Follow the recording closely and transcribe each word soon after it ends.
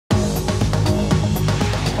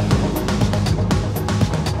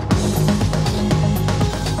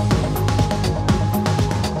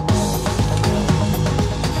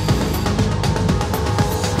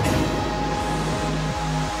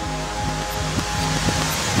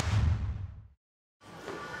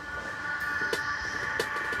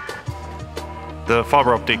The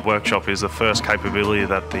fibre optic workshop is the first capability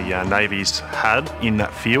that the Navy's had in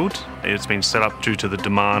that field. It's been set up due to the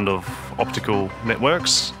demand of optical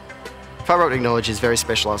networks. Fibre optic knowledge is very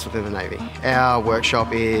specialised within the Navy. Our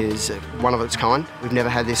workshop is one of its kind. We've never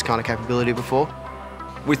had this kind of capability before.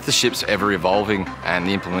 With the ships ever evolving and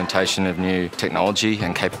the implementation of new technology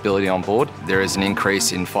and capability on board, there is an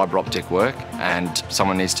increase in fibre optic work and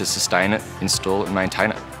someone needs to sustain it, install it and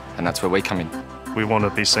maintain it. And that's where we come in. We want to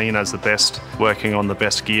be seen as the best, working on the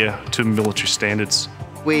best gear to military standards.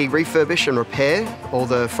 We refurbish and repair all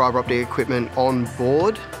the fibre optic equipment on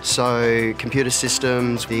board, so computer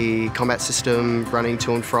systems, the combat system running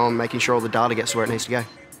to and from, making sure all the data gets to where it needs to go.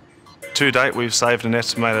 To date, we've saved an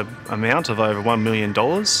estimated amount of over $1 million,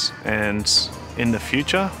 and in the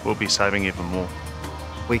future, we'll be saving even more.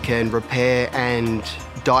 We can repair and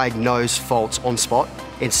diagnose faults on spot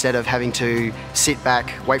instead of having to sit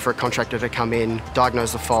back, wait for a contractor to come in,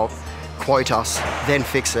 diagnose the fault, quote us, then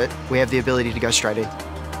fix it. We have the ability to go straight in.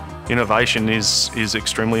 Innovation is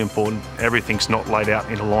extremely important. Everything's not laid out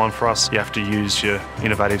in a line for us. You have to use your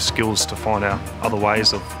innovative skills to find out other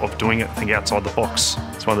ways of doing it, think outside the box.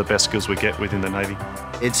 It's one of the best skills we get within the Navy.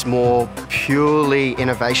 It's more purely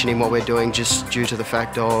innovation in what we're doing just due to the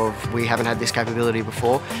fact of we haven't had this capability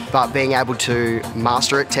before, but being able to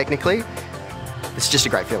master it technically, it's just a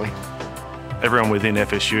great feeling. Everyone within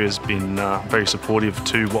FSU has been very supportive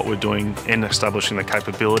to what we're doing in establishing the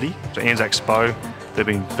capability. The Anzac SPO, they've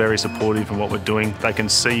been very supportive in what we're doing. They can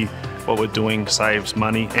see what we're doing saves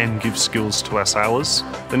money and gives skills to our sailors.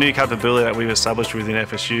 The new capability that we've established within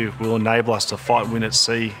FSU will enable us to fight, win at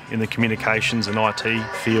sea in the communications and IT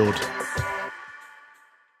field.